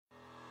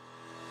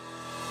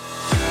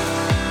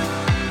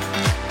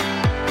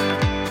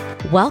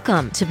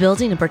Welcome to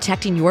Building and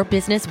Protecting Your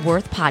Business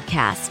Worth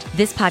podcast.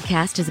 This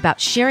podcast is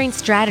about sharing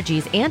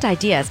strategies and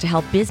ideas to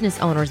help business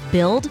owners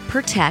build,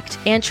 protect,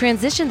 and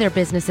transition their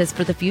businesses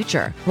for the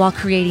future while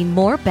creating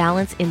more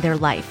balance in their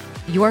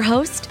life. Your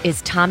host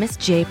is Thomas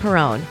J.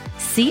 Perrone,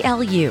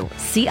 CLU,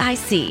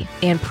 CIC,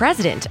 and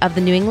president of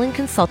the New England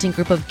Consulting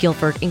Group of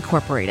Guilford,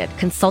 Incorporated,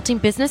 consulting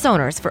business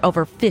owners for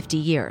over 50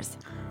 years.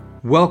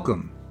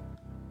 Welcome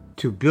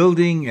to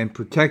Building and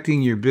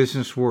Protecting Your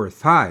Business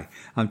Worth. Hi,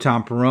 I'm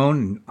Tom Perrone,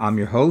 and I'm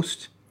your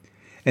host.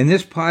 And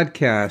this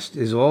podcast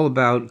is all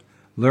about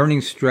learning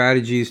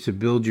strategies to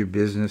build your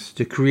business,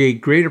 to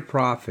create greater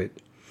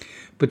profit,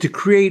 but to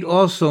create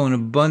also an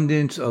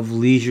abundance of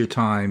leisure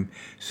time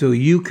so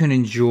you can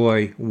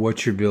enjoy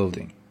what you're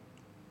building.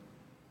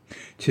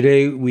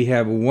 Today we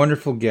have a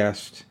wonderful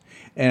guest,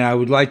 and I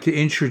would like to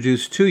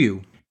introduce to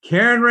you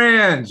Karen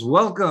Rands.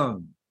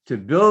 Welcome to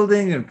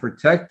Building and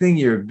Protecting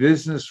Your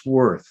Business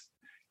Worth.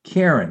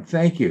 Karen,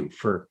 thank you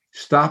for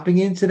stopping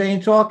in today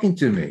and talking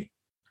to me.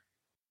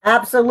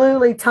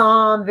 Absolutely,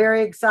 Tom.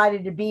 Very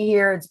excited to be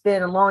here. It's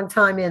been a long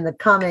time in the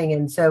coming,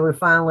 and so we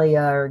finally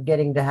are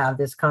getting to have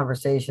this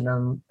conversation.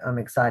 I'm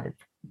excited.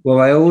 Well,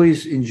 I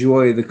always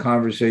enjoy the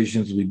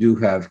conversations we do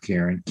have,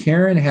 Karen.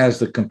 Karen has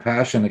the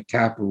Compassionate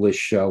Capitalist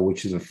show,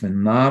 which is a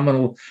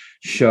phenomenal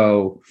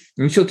show,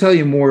 and she'll tell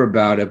you more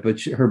about it, but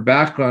her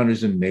background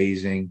is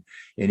amazing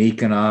in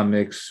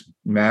economics,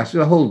 math,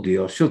 the whole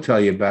deal. She'll tell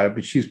you about it,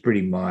 but she's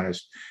pretty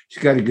modest.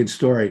 She's got a good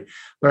story.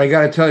 But I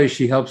got to tell you,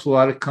 she helps a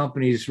lot of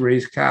companies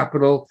raise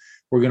capital.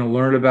 We're going to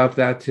learn about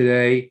that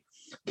today.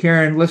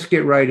 Karen, let's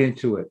get right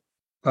into it.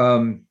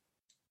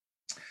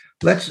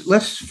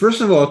 Let's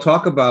first of all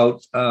talk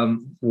about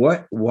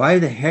why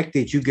the heck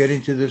did you get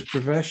into this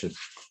profession?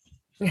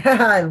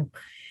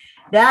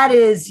 That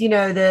is,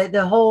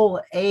 the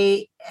whole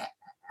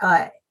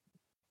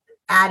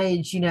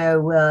adage,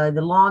 the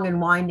long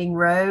and winding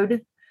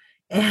road.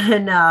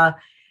 And, I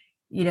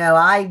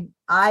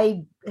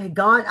had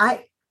gone,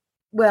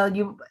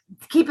 you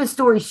keep a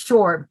story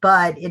short,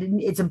 but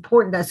it's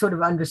important to sort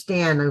of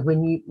understand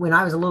when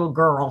I was a little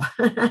girl,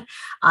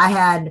 I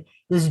had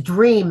this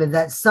dream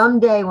that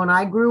someday when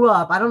I grew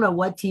up, I don't know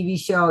what TV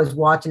show I was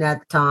watching at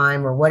the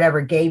time or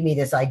whatever gave me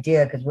this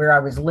idea, because where I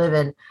was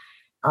living,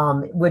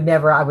 I was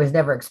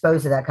never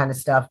exposed to that kind of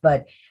stuff.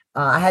 But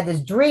I had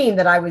this dream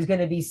that I was going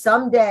to be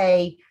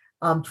someday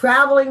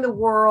traveling the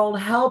world,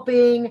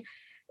 helping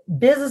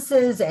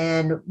businesses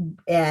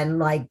and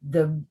like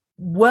the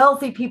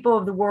wealthy people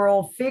of the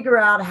world figure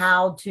out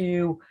how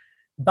to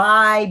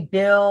buy,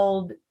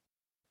 build,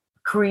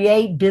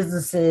 create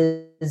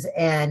businesses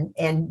and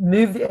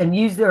move and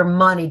use their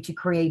money to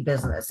create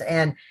business.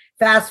 And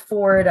fast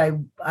forward,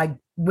 I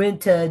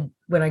went to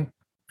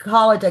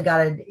college, I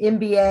got an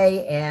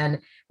MBA and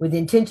with the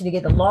intention to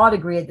get the law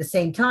degree at the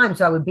same time,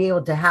 so I would be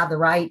able to have the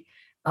right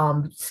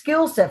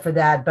skill set for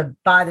that. But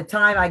by the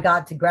time I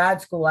got to grad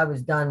school, I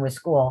was done with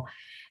school.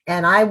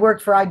 And I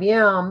worked for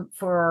IBM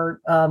for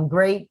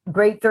great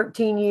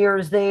 13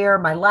 years there.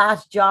 My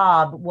last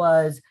job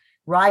was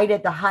right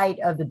at the height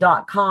of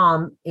the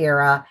 .com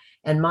era.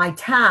 And my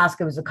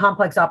task, it was a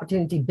complex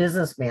opportunity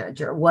business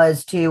manager,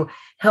 was to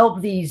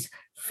help these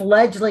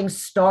fledgling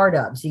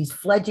startups, these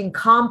fledgling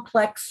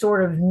complex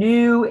sort of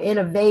new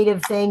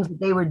innovative things that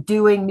they were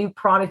doing, new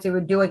products they were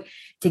doing,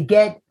 to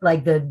get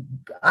like the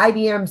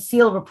IBM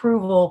seal of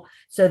approval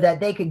so that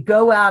they could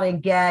go out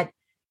and get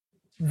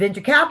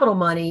venture capital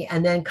money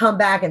and then come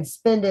back and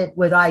spend it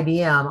with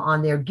IBM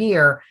on their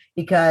gear,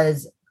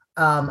 because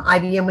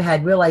IBM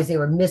had realized they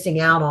were missing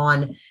out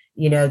on,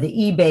 the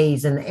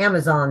eBays and the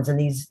Amazons and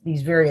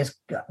these various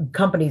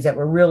companies that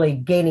were really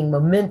gaining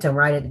momentum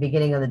right at the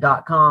beginning of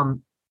the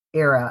 .com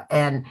era.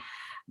 And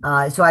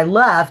so I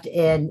left,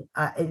 and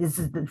this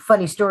is the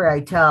funny story I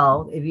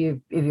tell. If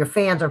your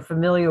fans are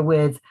familiar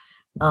with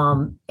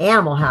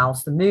Animal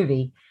House, the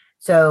movie,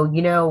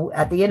 so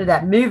at the end of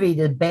that movie,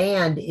 the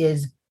band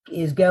is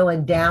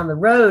going down the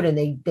road and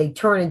they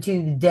turn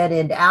into the dead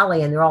end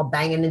alley and they're all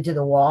banging into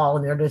the wall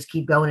and they're just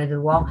keep going into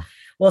the wall.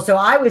 Well, so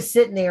I was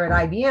sitting there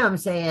at IBM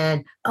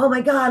saying, oh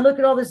my God, look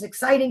at all this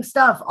exciting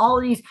stuff. All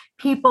of these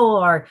people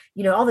are,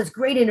 all this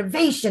great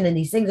innovation and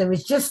these things. It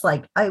was just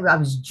like, I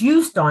was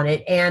juiced on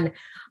it. And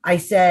I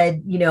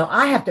said,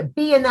 I have to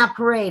be in that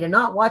parade and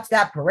not watch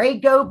that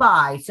parade go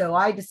by. So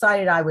I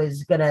decided I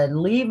was going to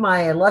leave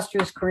my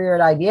illustrious career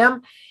at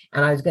IBM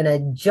and I was going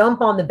to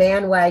jump on the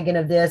bandwagon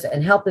of this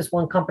and help this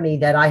one company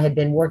that I had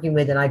been working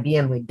with in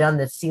IBM. We'd done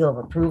the seal of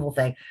approval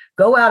thing,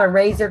 go out and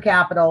raise their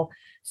capital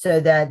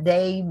so that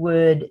they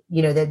would,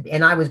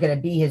 and I was going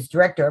to be his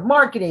director of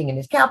marketing and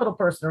his capital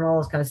person and all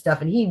this kind of stuff.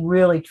 And he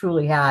really,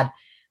 truly had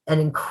an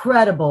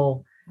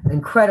incredible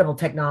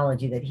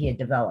technology that he had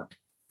developed.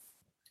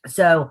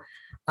 So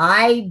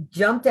I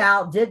jumped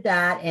out, did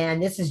that,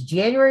 and this is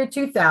January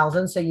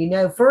 2000.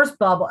 So, first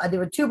bubble, there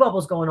were two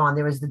bubbles going on.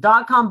 There was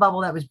the .com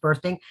bubble that was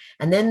bursting,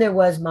 and then there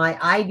was my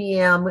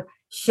IBM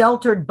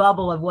sheltered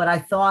bubble of what I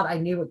thought I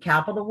knew what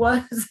capital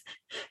was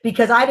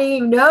because I didn't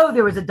even know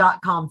there was a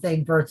 .com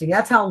thing bursting.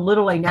 That's how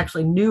little I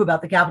actually knew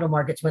about the capital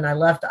markets when I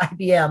left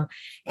IBM.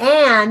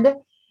 And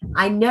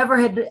I never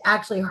had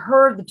actually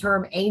heard the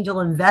term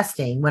angel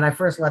investing when I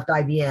first left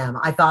IBM.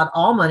 I thought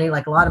all money,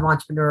 like a lot of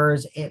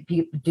entrepreneurs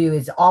people do,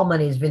 is all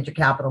money is venture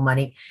capital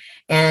money.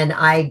 And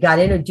I got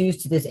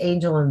introduced to this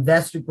angel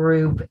investor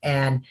group,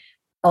 and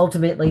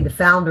ultimately the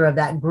founder of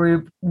that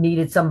group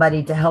needed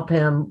somebody to help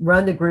him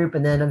run the group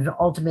and then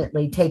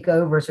ultimately take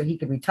over so he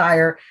could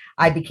retire.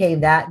 I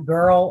became that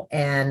girl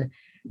and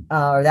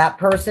or that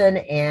person,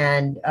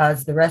 and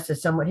the rest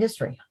is somewhat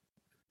history.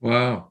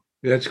 Wow.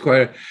 That's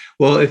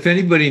well, if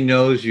anybody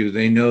knows you,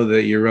 they know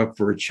that you're up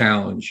for a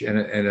challenge and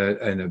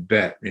a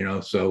bet,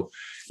 so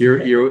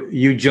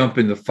you jump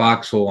in the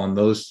foxhole on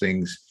those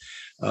things.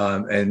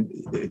 And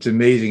it's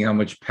amazing how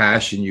much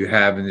passion you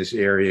have in this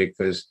area,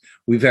 because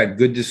we've had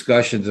good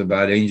discussions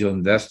about angel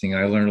investing,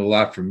 and I learned a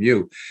lot from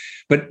you.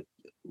 But,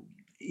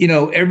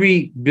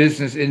 every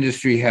business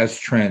industry has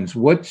trends.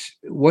 What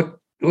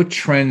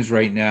trends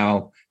right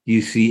now do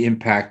you see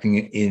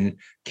impacting in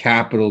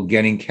capital,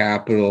 getting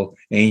capital,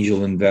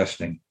 angel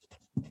investing?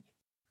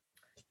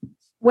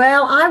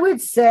 Well, I would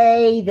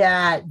say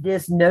that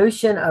this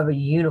notion of a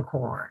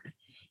unicorn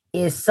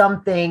is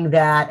something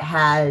that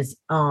has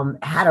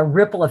had a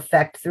ripple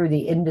effect through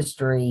the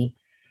industry.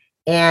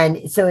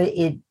 And so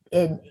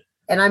and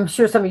I'm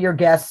sure some of your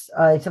guests,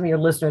 some of your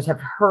listeners have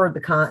heard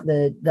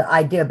the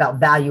idea about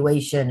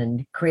valuation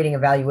and creating a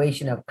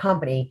valuation of a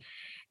company.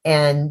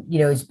 And,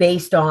 it's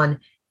based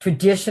on,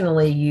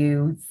 traditionally,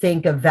 you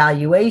think of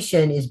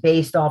valuation is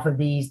based off of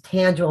these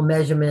tangible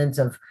measurements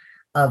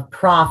of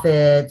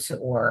profits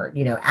or,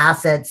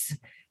 assets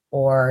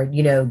or,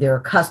 their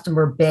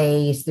customer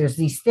base. There's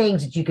these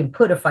things that you can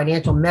put a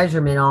financial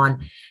measurement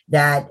on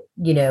that,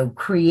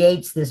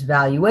 creates this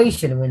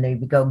valuation. And when they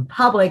become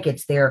public,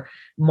 it's their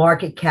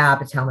market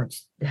cap. It's how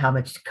much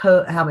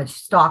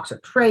stocks are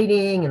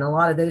trading and a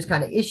lot of those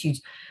kind of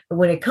issues. But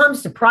when it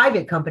comes to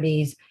private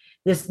companies,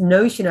 this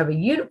notion of a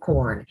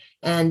unicorn,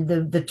 and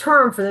the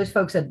term, for those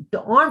folks that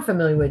aren't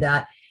familiar with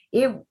that,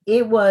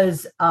 it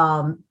was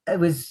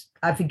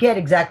I forget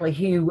exactly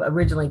who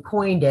originally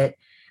coined it,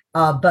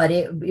 but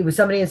it was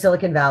somebody in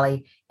Silicon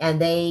Valley,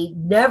 and they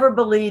never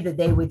believed that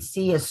they would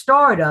see a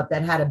startup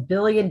that had $1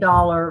 billion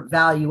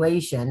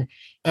valuation,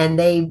 and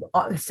they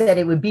said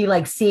it would be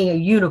like seeing a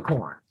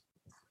unicorn,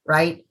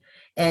 right?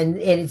 And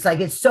it's like,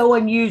 it's so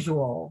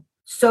unusual,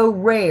 so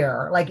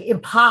rare, like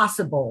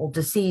impossible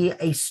to see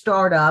a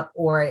startup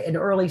or an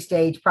early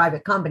stage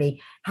private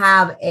company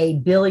have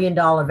 $1 billion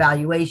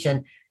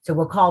valuation. So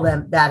we'll call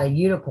that a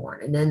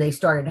unicorn. And then they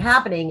started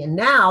happening. And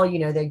now,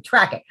 they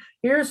track it.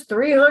 Here's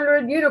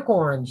 300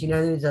 unicorns.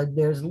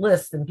 There's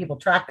lists and people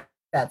track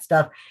that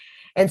stuff.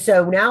 And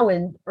so now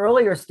when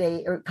earlier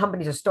stage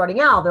companies are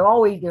starting out,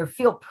 they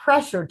feel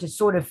pressure to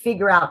sort of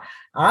figure out,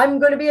 I'm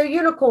going to be a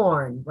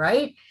unicorn,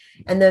 right?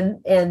 And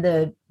then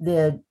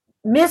the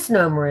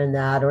misnomer in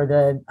that, or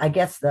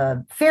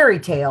the fairy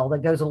tale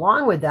that goes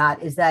along with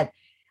that, is that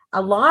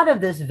a lot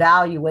of this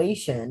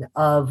valuation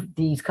of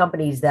these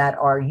companies that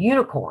are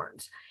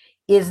unicorns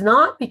is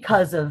not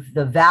because of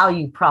the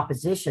value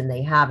proposition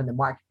they have in the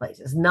marketplace.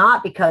 It's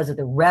not because of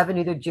the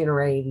revenue they're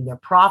generating, their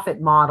profit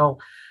model,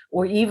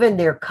 or even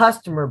their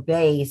customer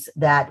base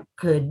that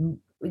could,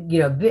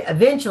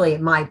 eventually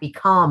it might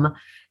become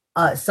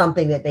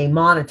something that they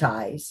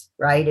monetize,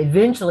 right?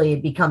 Eventually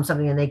it becomes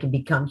something and they can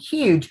become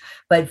huge.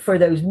 But for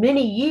those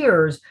many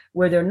years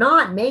where they're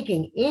not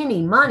making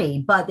any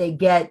money, but they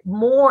get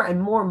more and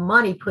more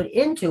money put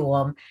into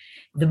them,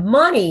 the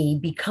money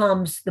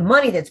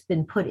that's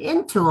been put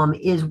into them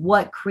is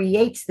what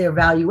creates their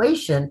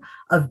valuation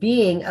of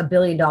being $1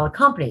 billion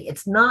company.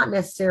 It's not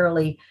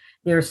necessarily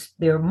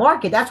their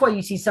market. That's why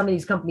you see some of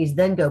these companies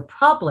then go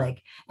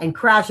public and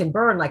crash and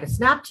burn like a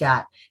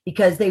Snapchat,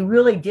 because they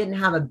really didn't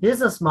have a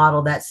business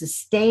model that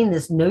sustained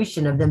this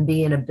notion of them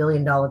being $1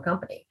 billion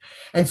company.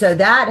 And so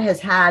that has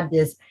had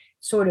this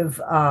sort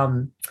of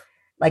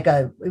like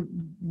a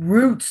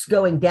roots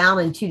going down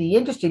into the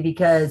industry,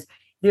 because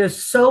there's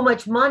so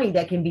much money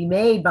that can be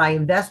made by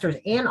investors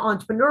and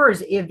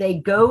entrepreneurs if they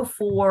go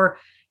for,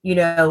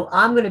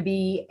 I'm going to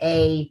be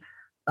a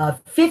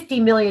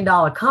 $50 million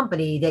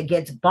company that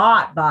gets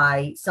bought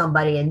by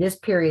somebody in this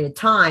period of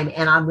time,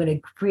 and I'm going to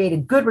create a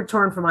good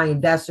return for my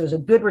investors, a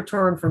good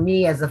return for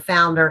me as a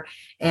founder,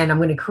 and I'm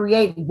going to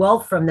create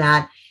wealth from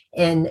that.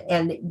 And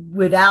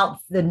without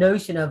the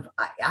notion of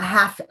I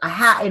have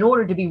in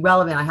order to be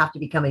relevant, I have to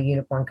become a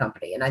unicorn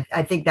company. And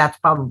I think that's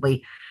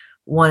probably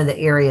one of the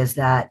areas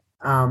that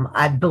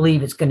I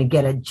believe it's going to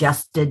get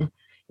adjusted.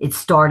 It's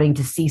starting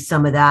to see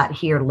some of that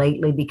here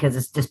lately because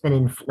it's just been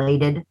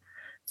inflated.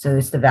 So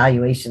it's the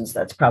valuations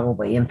that's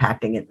probably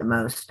impacting it the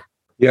most.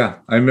 Yeah,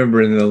 I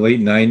remember in the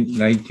late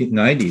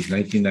 1990s,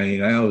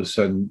 1999, all of a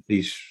sudden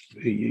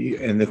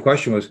and the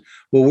question was,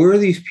 well, where are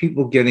these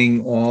people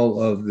getting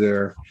all of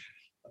their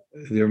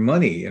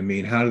money? I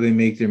mean, how do they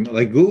make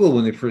like Google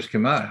when they first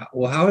came out?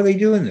 Well, how are they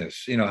doing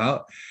this?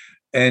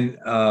 And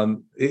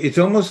it's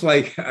almost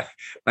like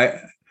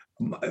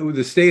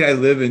the state I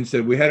live in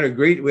said we have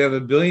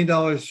 $1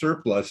 billion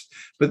surplus,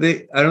 but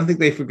I don't think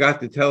they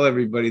forgot to tell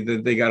everybody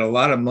that they got a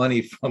lot of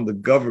money from the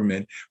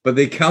government, but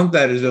they count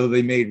that as though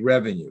they made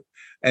revenue.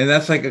 And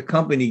that's like a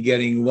company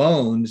getting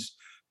loans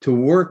to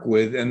work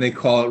with, and they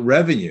call it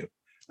revenue.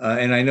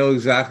 And I know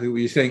exactly what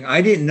you're saying.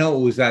 I didn't know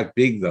it was that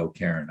big, though,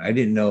 Karen. I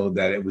didn't know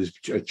that it was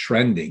a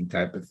trending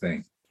type of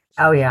thing.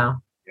 Oh, yeah.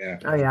 Yeah.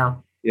 Oh, yeah.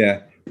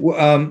 Yeah.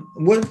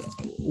 What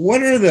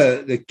are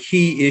the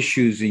key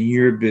issues in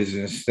your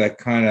business that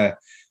kind of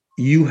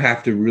you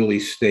have to really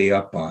stay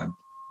up on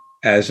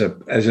as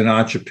an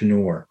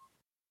entrepreneur?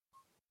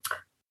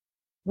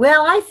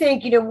 Well, I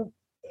think,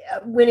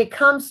 when it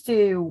comes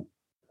to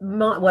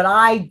what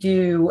I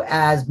do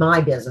as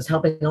my business,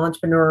 helping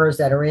entrepreneurs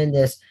that are in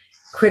this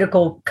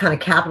critical kind of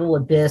capital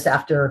abyss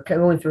after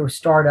going through a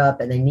startup,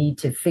 and they need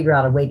to figure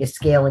out a way to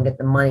scale and get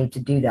the money to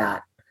do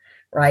that.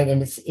 Right.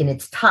 And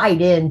it's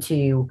tied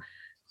into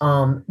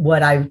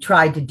what I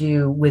tried to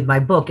do with my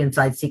book,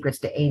 Inside Secrets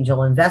to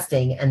Angel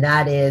Investing. And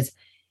that is,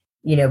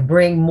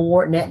 bring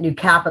more net new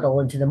capital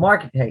into the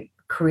market,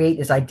 create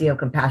this idea of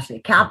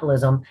compassionate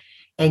capitalism,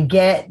 and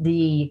get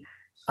the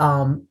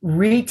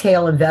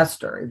retail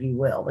investor, if you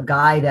will, the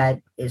guy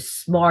that is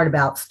smart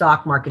about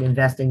stock market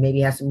investing, maybe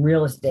has some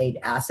real estate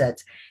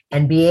assets,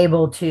 and be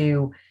able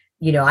to,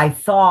 I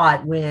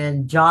thought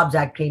when Jobs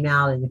Act came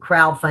out and the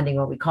crowdfunding,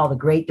 what we call the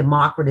great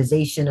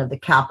democratization of the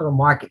capital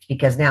markets,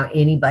 because now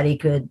anybody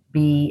could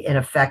be, in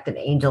effect, an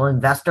angel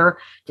investor.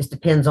 Just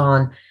depends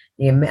on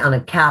the amount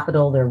of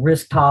capital, their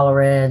risk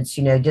tolerance,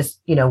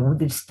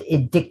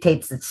 it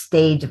dictates the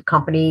stage of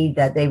company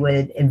that they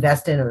would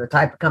invest in, or the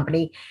type of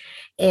company.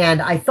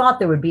 And I thought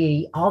there would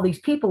be all these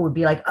people would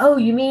be like, oh,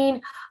 you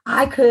mean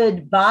I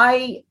could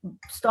buy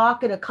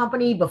stock in a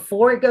company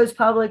before it goes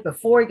public,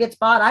 before it gets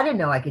bought? I didn't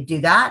know I could do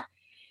that.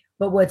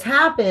 But what's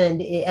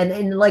happened,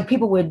 and like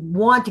people would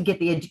want to get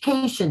the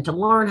education to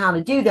learn how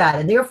to do that.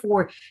 And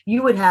therefore,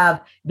 you would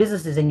have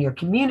businesses in your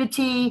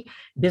community,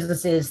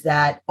 businesses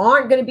that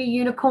aren't going to be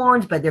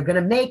unicorns, but they're going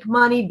to make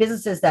money,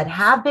 businesses that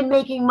have been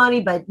making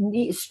money, but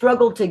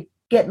struggle to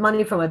get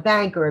money from a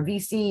bank or a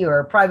VC or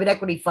a private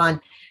equity fund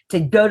to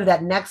go to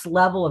that next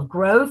level of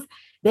growth.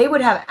 They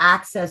would have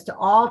access to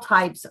all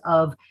types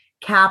of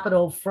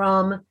capital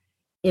from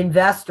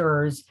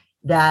investors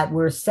that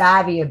were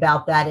savvy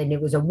about that. And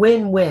it was a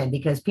win-win,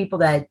 because people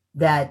that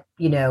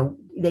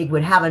they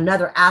would have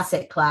another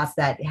asset class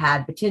that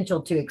had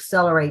potential to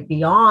accelerate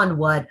beyond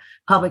what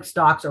public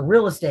stocks or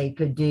real estate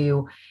could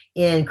do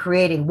in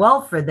creating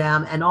wealth for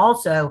them, and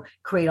also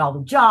create all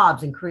the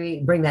jobs and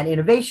bring that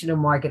innovation to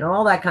market and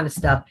all that kind of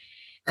stuff.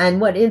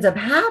 And what ends up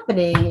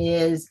happening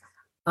is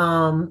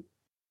the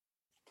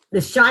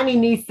shiny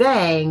new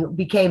thing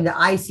became the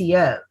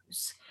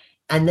ICOs.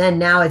 And then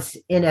now it's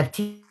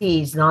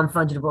NFTs,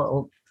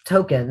 non-fungible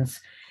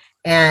tokens,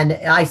 and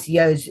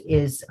ICOs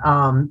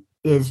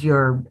is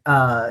your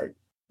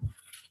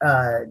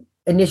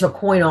initial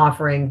coin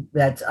offering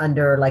that's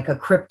under like a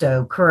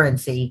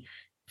cryptocurrency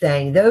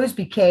thing. Those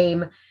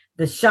became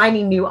the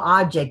shiny new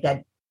object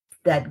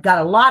that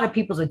got a lot of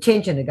people's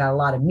attention. It got a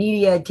lot of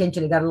media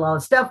attention. It got a lot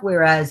of stuff.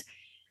 Whereas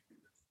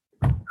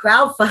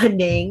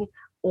crowdfunding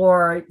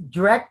or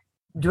direct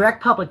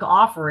public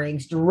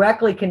offerings,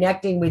 directly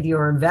connecting with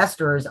your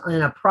investors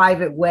in a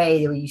private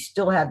way where you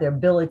still have the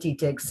ability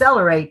to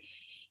accelerate,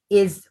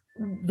 is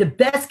the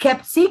best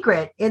kept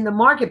secret in the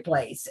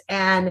marketplace.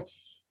 And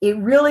it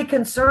really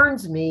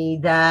concerns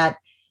me that,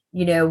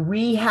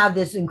 we have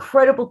this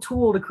incredible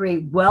tool to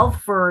create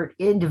wealth for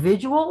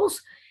individuals,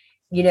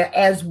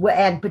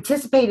 and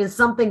participate in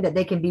something that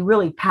they can be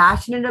really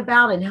passionate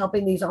about, and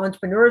helping these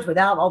entrepreneurs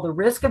without all the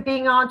risk of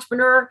being an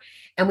entrepreneur.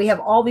 And we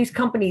have all these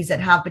companies that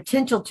have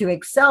potential to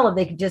excel if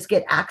they could just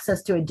get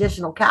access to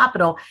additional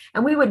capital.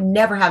 And we would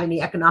never have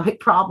any economic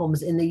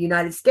problems in the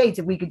United States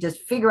if we could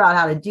just figure out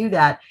how to do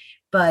that.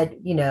 But,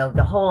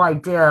 the whole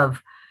idea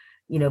of,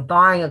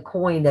 buying a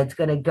coin that's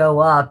going to go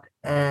up,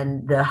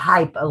 and the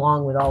hype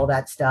along with all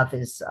that stuff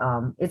is,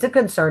 it's a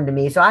concern to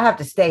me. So I have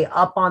to stay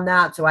up on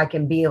that so I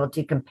can be able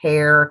to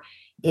compare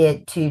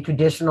it to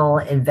traditional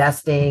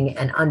investing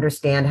and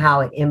understand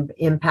how it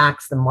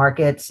impacts the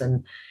markets.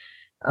 And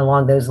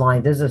along those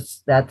lines,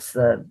 that's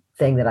the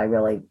thing that I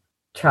really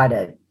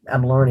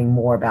I'm learning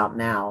more about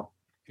now.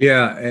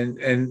 Yeah.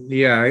 And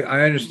yeah,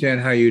 I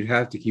understand how you'd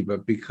have to keep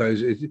up,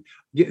 because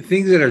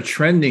things that are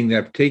trending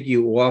that take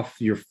you off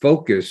your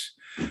focus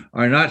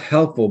are not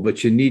helpful,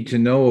 but you need to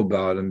know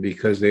about them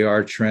because they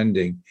are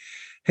trending.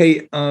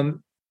 Hey,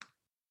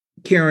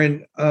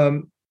 Karen,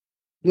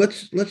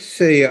 let's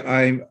say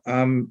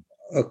I'm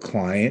a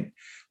client.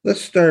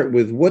 Let's start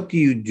with, what do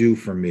you do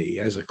for me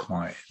as a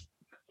client?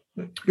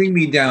 Bring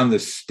me down the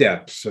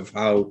steps of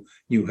how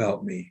you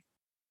help me.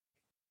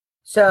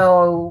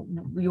 So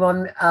you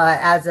want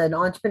as an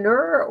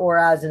entrepreneur or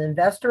as an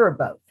investor, or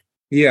both?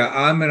 Yeah,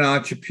 I'm an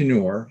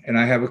entrepreneur and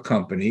I have a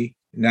company.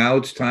 Now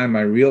it's time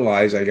I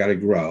realize I got to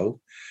grow,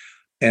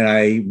 and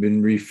I've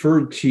been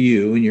referred to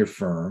you and your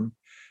firm.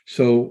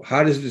 So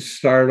how does it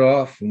start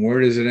off and where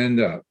does it end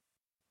up?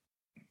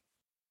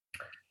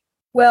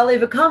 Well,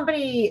 if a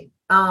company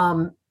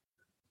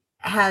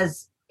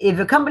if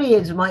a company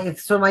is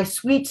my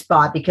sweet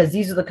spot, because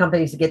these are the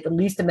companies that get the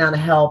least amount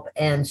of help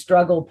and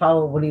struggle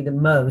probably the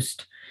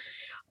most,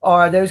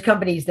 are those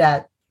companies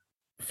that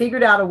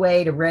figured out a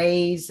way to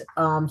raise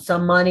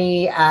some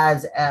money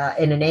as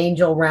in an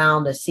angel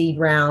round, a seed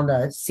round,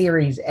 a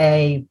Series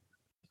A.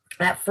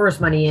 That first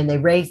money in, they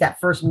raised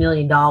that first $1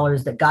 million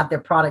that got their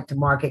product to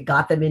market,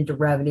 got them into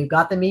revenue,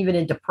 got them even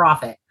into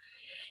profit.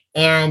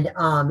 And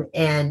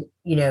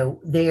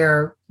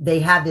they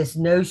have this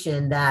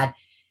notion that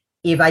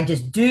if I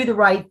just do the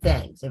right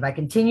things, if I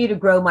continue to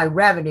grow my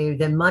revenue,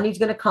 then money's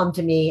going to come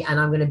to me and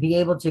I'm going to be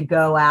able to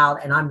go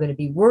out and I'm going to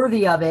be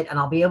worthy of it and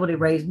I'll be able to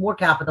raise more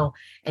capital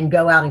and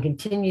go out and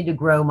continue to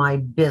grow my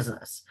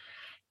business.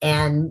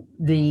 And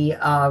the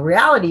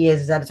reality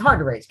is that it's hard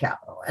to raise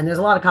capital and there's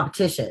a lot of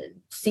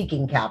competition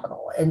seeking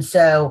capital. And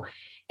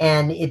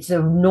it's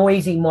a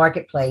noisy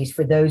marketplace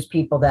for those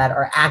people that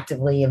are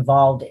actively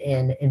involved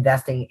in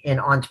investing in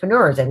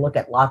entrepreneurs. They look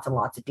at lots and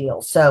lots of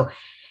deals. So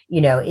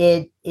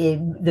they're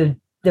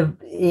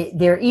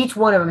each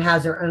one of them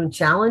has their own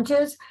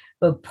challenges,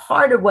 but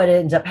part of what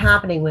ends up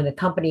happening when a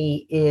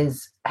company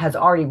has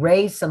already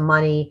raised some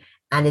money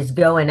and is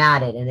going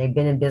at it, and they've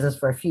been in business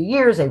for a few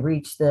years, they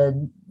reached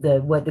the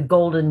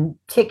golden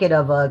ticket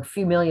of a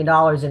few $1 million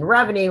in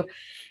revenue,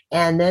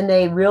 and then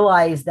they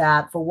realize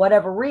that for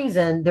whatever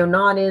reason they're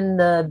not in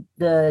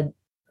the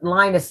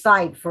line of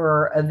sight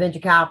for a venture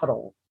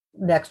capital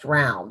next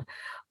round,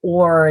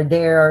 or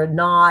they're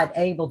not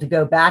able to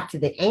go back to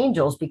the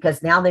angels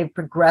because now they've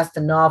progressed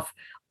enough,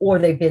 or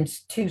they've been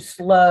too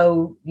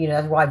slow.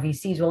 That's why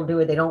VCs won't do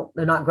it.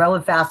 They're not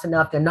growing fast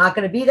enough. They're not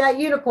going to be that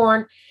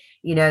unicorn.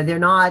 They're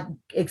not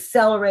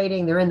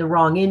accelerating. They're in the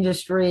wrong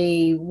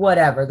industry,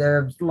 whatever.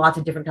 There's lots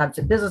of different types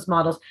of business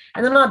models,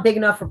 and they're not big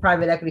enough for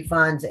private equity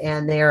funds.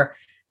 And they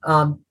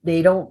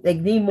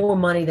need more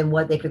money than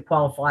what they could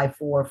qualify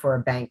for a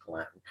bank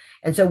loan.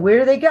 And so where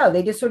do they go?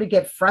 They just sort of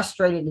get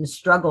frustrated and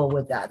struggle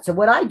with that. So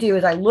what I do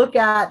is I look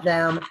at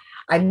them,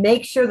 I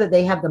make sure that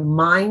they have the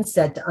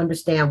mindset to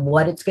understand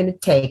what it's going to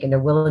take, and they're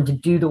willing to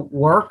do the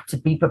work to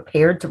be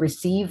prepared to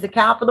receive the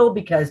capital,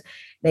 because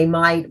they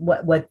might,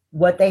 what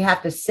they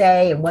have to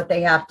say and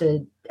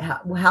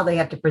how they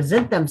have to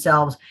present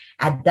themselves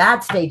at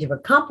that stage of a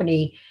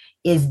company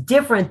is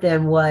different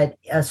than what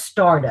a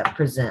startup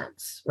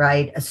presents,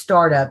 right? A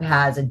startup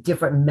has a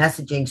different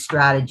messaging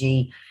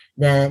strategy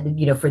than,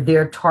 for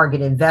their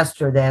target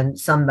investor than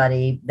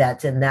somebody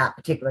that's in that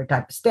particular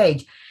type of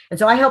stage. And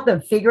so I help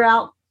them figure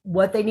out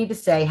what they need to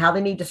say, how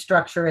they need to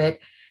structure it,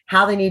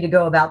 how they need to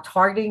go about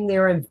targeting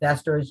their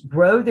investors,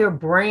 grow their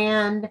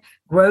brand,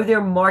 grow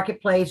their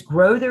marketplace,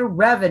 grow their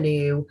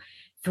revenue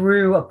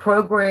through a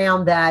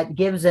program that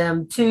gives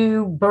them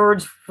two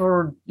birds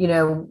for,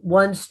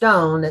 one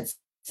stone, that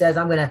says,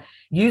 I'm going to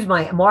use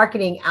my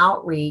marketing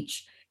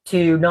outreach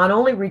to not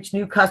only reach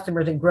new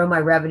customers and grow my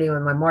revenue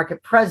and my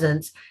market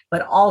presence,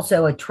 but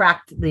also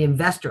attract the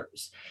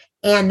investors.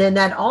 And then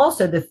that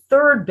also, the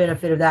third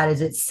benefit of that is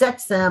it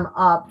sets them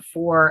up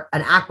for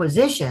an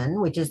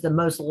acquisition, which is the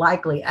most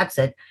likely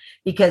exit,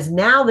 because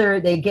now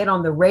they get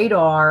on the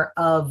radar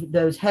of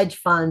those hedge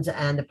funds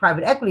and the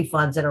private equity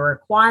funds that are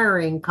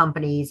acquiring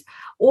companies,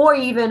 or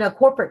even a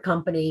corporate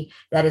company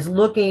that is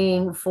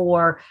looking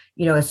for,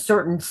 a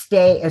certain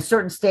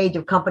stage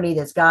of company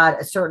that's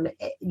got a certain,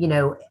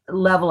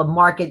 level of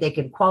market. They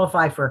can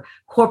qualify for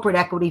corporate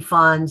equity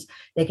funds.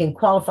 They can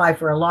qualify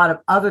for a lot of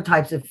other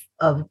types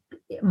of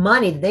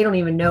money that they don't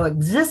even know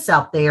exists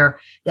out there,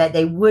 that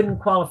they wouldn't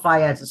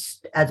qualify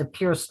as a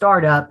pure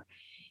startup.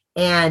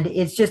 And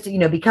it's just,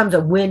 becomes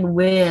a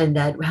win-win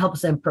that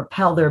helps them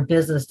propel their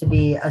business to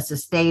be a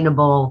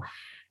sustainable,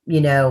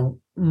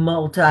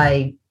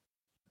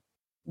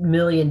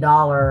 multi-million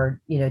dollar,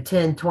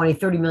 10, 20,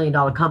 $30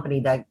 million company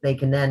that they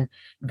can then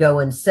go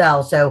and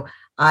sell. So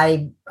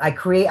I'm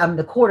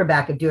the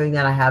quarterback of doing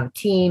that. I have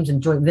teams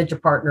and joint venture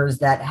partners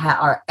that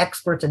are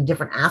experts in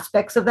different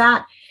aspects of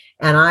that.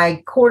 And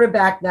I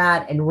quarterback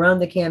that and run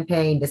the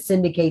campaign to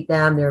syndicate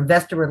them, their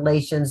investor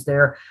relations,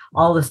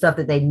 all the stuff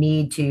that they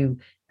need to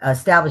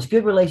establish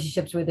good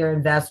relationships with their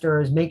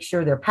investors, make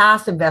sure their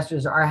past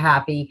investors are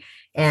happy,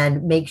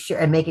 and make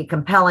it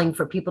compelling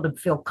for people to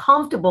feel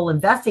comfortable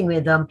investing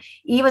with them,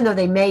 even though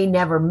they may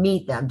never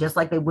meet them, just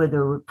like they would with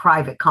a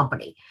private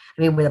company.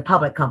 With a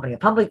public company. A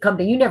public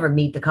company, you never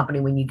meet the company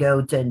when you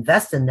go to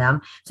invest in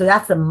them. So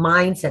that's the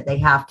mindset they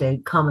have to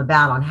come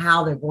about on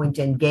how they're going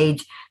to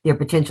engage their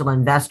potential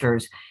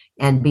investors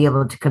and be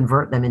able to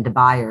convert them into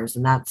buyers.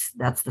 And that's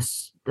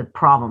the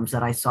problems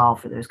that I solve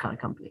for those kind of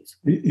companies.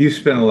 You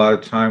spend a lot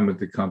of time with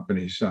the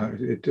companies.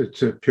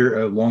 It's a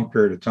long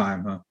period of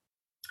time, huh?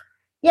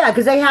 Yeah,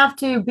 because they have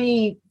to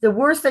be, the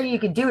worst thing you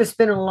could do is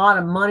spend a lot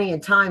of money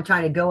and time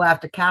trying to go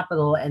after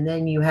capital. And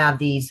then you have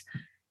these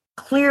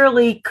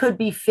clearly could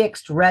be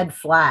fixed red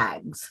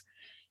flags.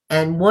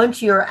 And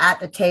once you're at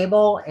the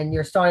table and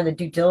you're starting the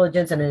due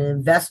diligence and an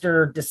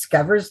investor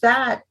discovers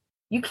that,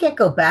 you can't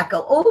go back.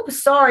 Oh,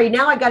 sorry,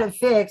 now I got it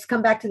fixed.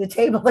 Come back to the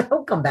table. They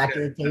don't come back to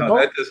the table.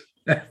 No,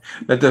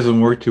 That doesn't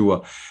work too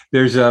well.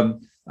 There's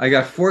I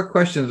got four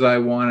questions I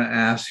want to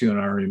ask you in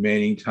our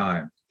remaining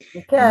time.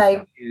 And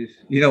Okay.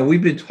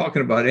 we've been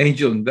talking about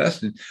angel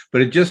investing,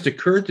 but it just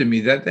occurred to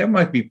me that there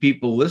might be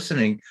people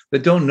listening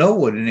that don't know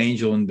what an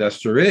angel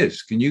investor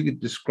is. Can you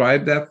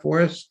describe that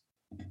for us?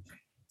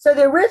 So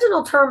the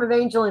original term of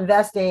angel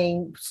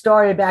investing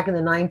started back in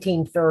the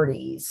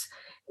 1930s,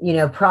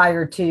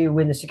 prior to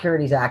when the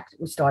Securities Act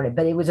started,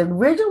 but it was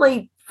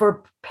originally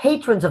for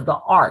patrons of the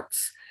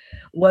arts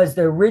was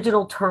the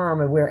original term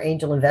of where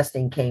angel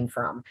investing came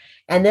from.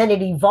 And then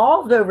it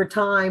evolved over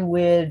time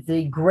with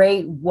the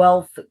great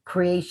wealth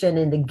creation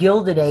in the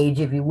Gilded Age,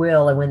 if you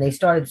will, and when they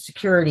started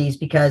securities,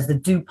 because the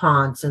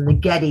DuPonts and the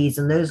Gettys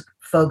and those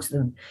folks,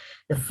 the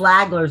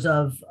Flaglers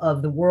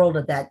of the world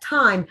at that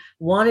time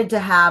wanted to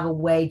have a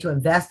way to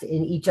invest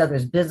in each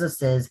other's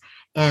businesses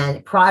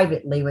and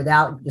privately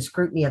without the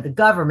scrutiny of the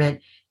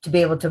government to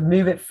be able to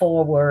move it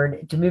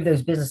forward, to move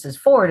those businesses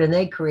forward, and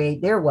they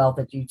create their wealth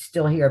that you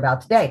still hear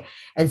about today.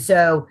 And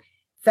so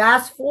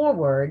fast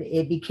forward,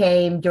 it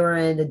became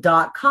during the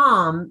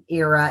dot-com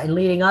era and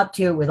leading up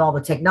to it with all the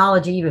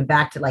technology, even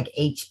back to like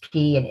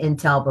HP and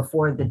Intel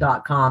before the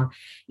dot-com,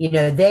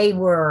 they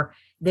were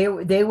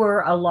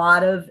a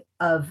lot of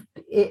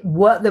it,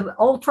 what the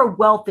ultra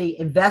wealthy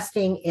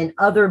investing in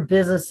other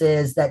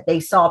businesses that they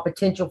saw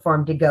potential for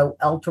them to go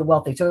ultra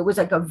wealthy. So it was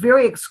like a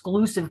very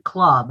exclusive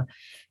club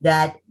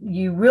that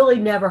you really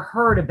never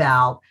heard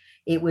about.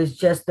 It was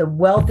just the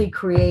wealthy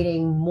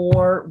creating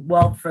more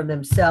wealth for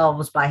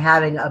themselves by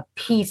having a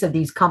piece of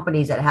these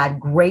companies that had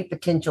great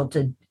potential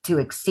to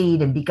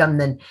exceed and become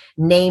the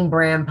name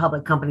brand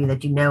public company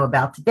that you know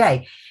about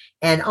today.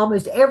 And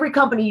almost every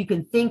company you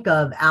can think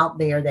of out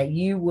there that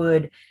you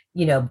would,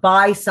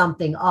 buy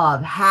something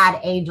of had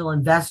angel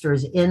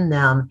investors in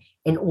them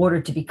in order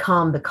to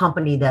become the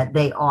company that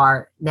they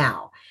are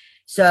now.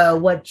 So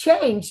what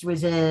changed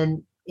was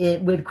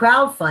with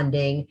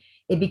crowdfunding,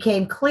 it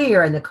became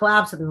clear in the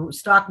collapse of the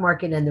stock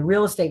market and the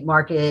real estate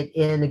market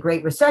in the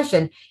Great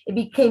Recession, it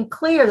became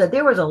clear that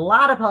there was a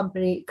lot of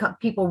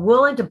people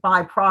willing to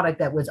buy product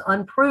that was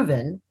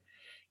unproven,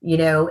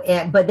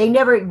 but they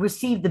never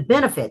received the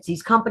benefits.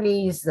 These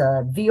companies,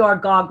 the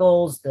VR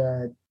goggles,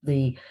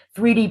 the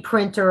 3D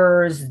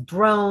printers,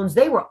 drones,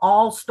 they were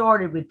all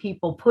started with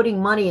people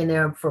putting money in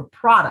there for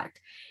product.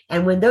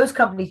 And when those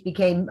companies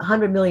became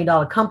 $100 million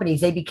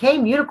companies, they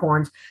became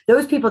unicorns.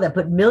 Those people that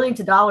put millions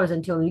of dollars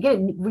into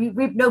them,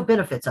 reap no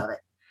benefits of it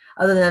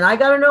other than I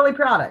got an early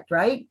product,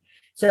 right?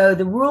 So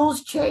the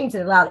rules changed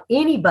and allowed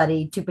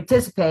anybody to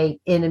participate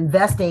in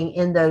investing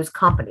in those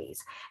companies.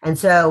 And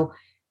so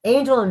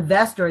angel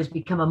investor has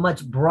become a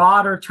much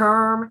broader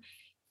term.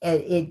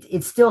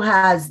 It still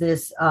has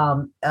this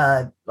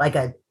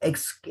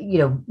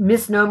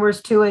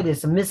misnomers to it. There's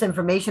some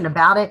misinformation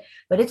about it,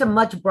 but it's a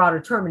much broader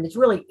term, and it's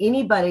really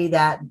anybody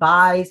that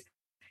buys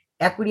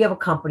equity of a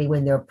company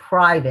when they're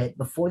private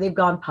before they've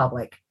gone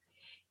public,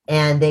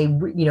 and they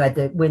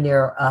when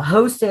they're a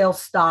wholesale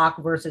stock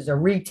versus a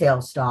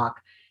retail stock.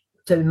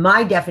 To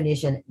my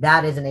definition,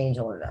 that is an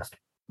angel investor.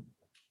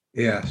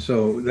 Yeah,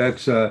 so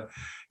that's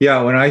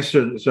when I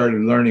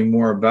started learning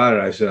more about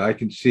it, I said I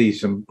can see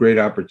some great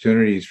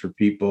opportunities for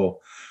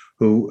people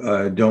who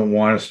don't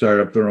want to start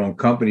up their own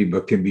company,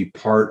 but can be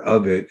part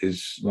of it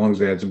as long as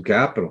they had some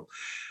capital.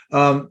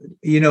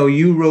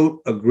 You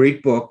wrote a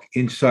great book,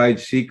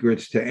 Inside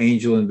Secrets to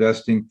Angel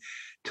Investing.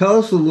 Tell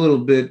us a little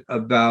bit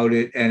about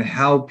it and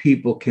how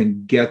people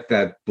can get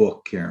that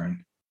book,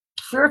 Karen.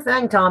 Sure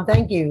thing, Tom.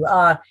 Thank you.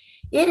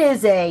 It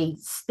is a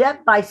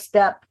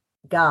step-by-step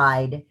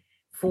guide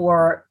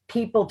for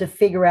people to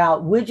figure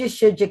out would you,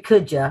 should you,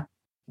 could you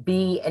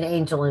be an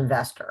angel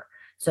investor.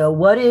 So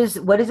what does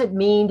it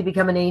mean to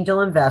become an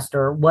angel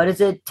investor? What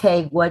does it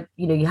take?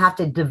 You have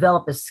to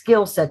develop a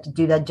skill set to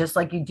do that, just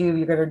like you do.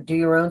 You're going to do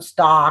your own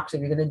stocks,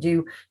 and you're going to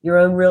do your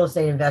own real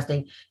estate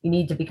investing. You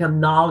need to become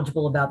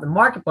knowledgeable about the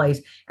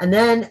marketplace. And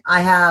then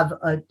I have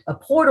a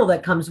portal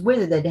that comes with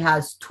it that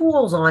has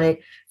tools on it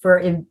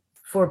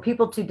for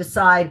people to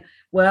decide,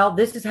 well,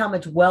 this is how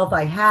much wealth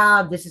I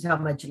have. This is how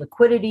much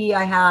liquidity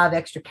I have,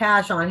 extra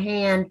cash on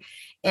hand.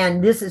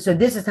 And this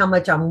is how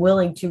much I'm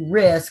willing to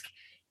risk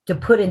to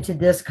put into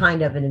this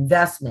kind of an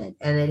investment.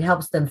 And it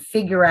helps them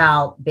figure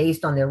out,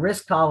 based on their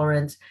risk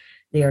tolerance,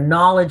 their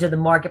knowledge of the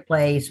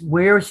marketplace,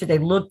 where should they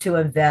look to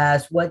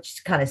invest, what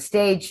kind of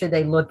stage should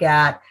they look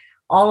at,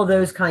 all of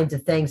those kinds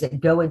of things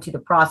that go into the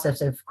process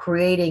of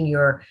creating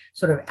your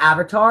sort of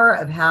avatar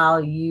of how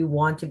you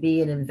want to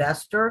be an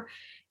investor.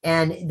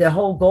 And the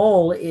whole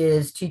goal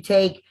is to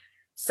take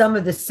some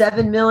of the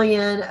 7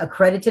 million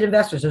accredited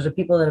investors. Those are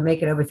people that are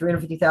making over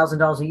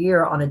 $350,000 a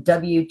year on a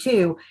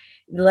W-2.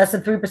 Less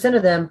than 3%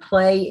 of them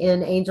play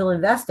in angel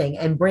investing,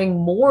 and bring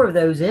more of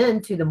those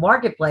into the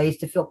marketplace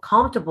to feel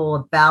comfortable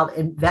about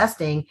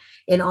investing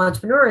in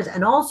entrepreneurs.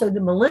 And also the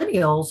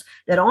millennials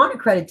that aren't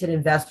accredited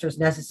investors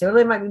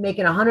necessarily, might be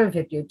making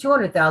 150 or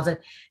 200,000.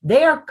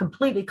 They are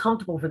completely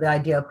comfortable for the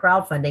idea of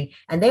crowdfunding,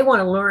 and they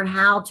want to learn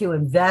how to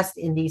invest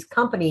in these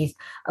companies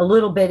a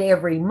little bit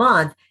every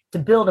month. to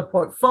build a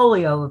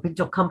portfolio of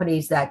potential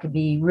companies that could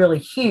be really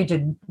huge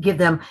and give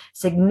them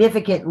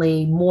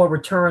significantly more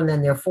return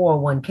than their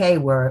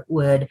 401k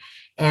would.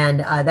 And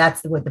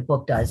that's what the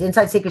book does.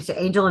 Inside Secrets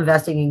to Angel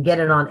Investing. You can get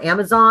it on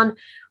Amazon,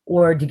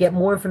 or to get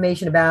more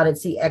information about it,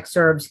 see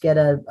excerpts,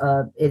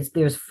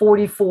 there's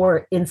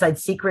 44 inside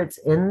secrets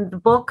in the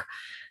book.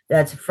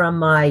 That's from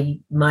my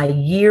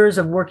years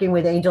of working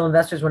with angel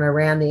investors when I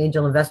ran the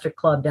Angel Investor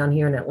Club down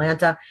here in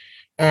Atlanta.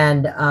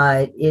 And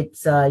you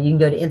can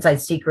go to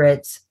Inside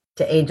Secrets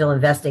to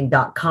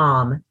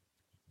angelinvesting.com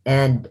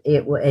and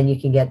you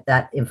can get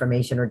that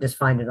information, or just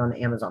find it on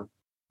Amazon.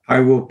 I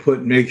will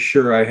make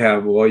sure I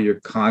have all your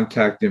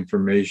contact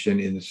information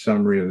in the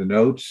summary of the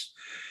notes,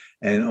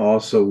 and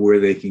also where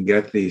they can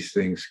get these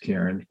things,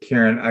 Karen.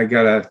 Karen, I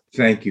gotta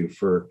thank you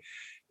for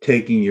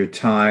taking your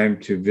time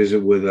to visit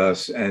with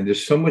us. And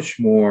there's so much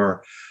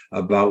more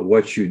about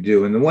what you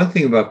do. And the one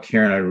thing about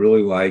Karen I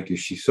really like is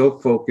she's so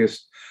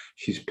focused,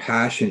 she's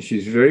passionate,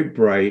 she's very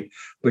bright,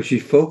 but she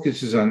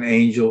focuses on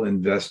angel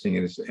investing,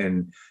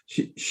 and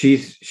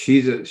she's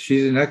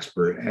an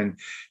expert. And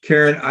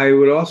Karen, I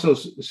would also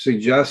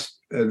suggest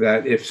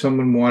that if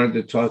someone wanted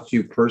to talk to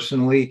you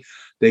personally,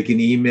 they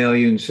can email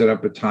you and set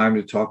up a time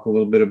to talk a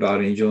little bit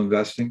about angel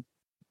investing.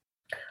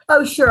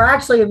 Oh, sure.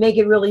 Actually, make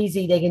it real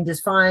easy. They can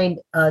just find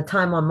a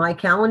time on my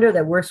calendar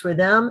that works for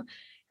them.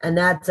 And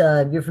that's,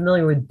 if you're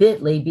familiar with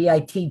Bitly,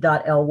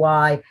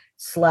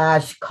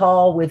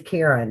 bit.ly/call with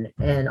Karen,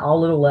 and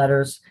all little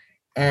letters.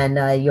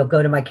 And you'll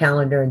go to my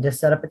calendar and just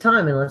set up a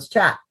time and let's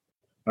chat.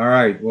 All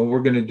right. Well,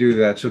 we're going to do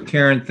that. So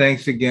Karen,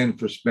 thanks again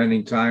for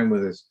spending time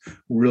with us.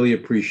 Really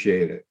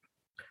appreciate it.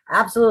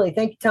 Absolutely.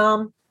 Thank you,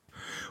 Tom.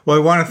 Well, I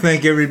want to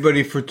thank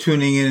everybody for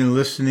tuning in and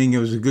listening. It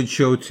was a good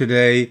show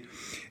today.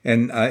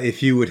 And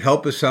if you would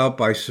help us out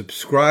by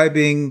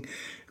subscribing,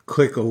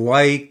 click a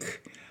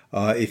like.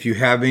 If you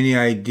have any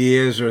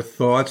ideas or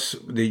thoughts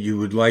that you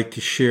would like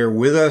to share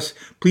with us,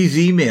 please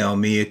email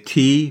me at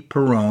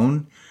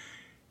tperrone,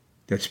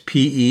 that's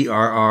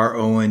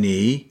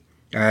PERRONE,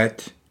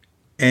 at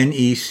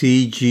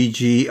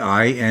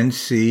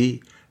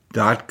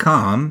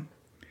necgginc.com.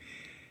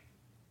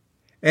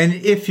 And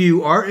if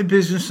you are a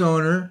business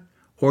owner,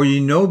 or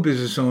you know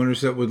business owners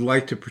that would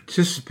like to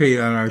participate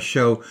on our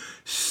show,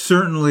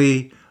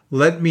 certainly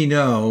let me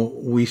know.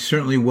 We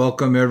certainly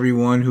welcome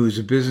everyone who is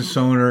a business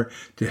owner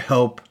to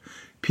help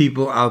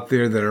people out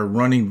there that are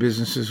running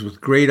businesses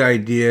with great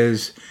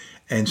ideas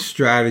and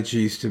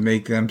strategies to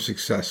make them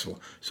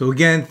successful. So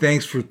again,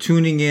 thanks for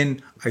tuning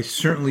in. I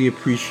certainly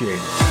appreciate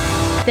it.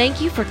 Thank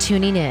you for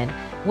tuning in.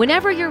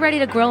 Whenever you're ready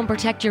to grow and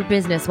protect your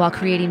business while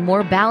creating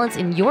more balance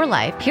in your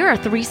life, here are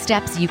 3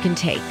 steps you can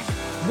take.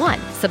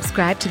 1.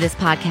 Subscribe to this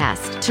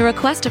podcast. To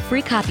request a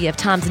free copy of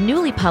Tom's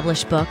newly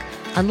published book,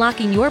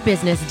 Unlocking Your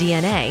Business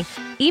DNA,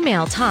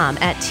 email Tom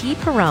at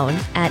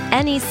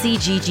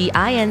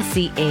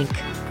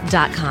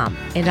tperrone@necgginc.com.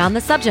 And on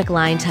the subject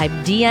line, type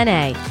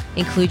DNA.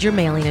 Include your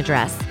mailing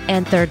address.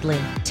 And thirdly,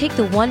 take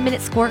the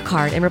 1-minute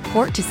scorecard and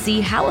report to see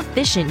how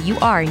efficient you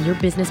are in your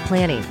business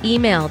planning.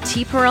 Email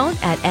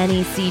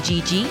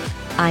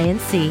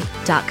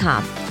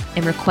tperrone@necgginc.com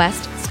and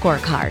request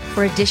scorecard.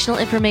 For additional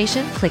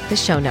information, click the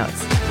show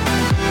notes.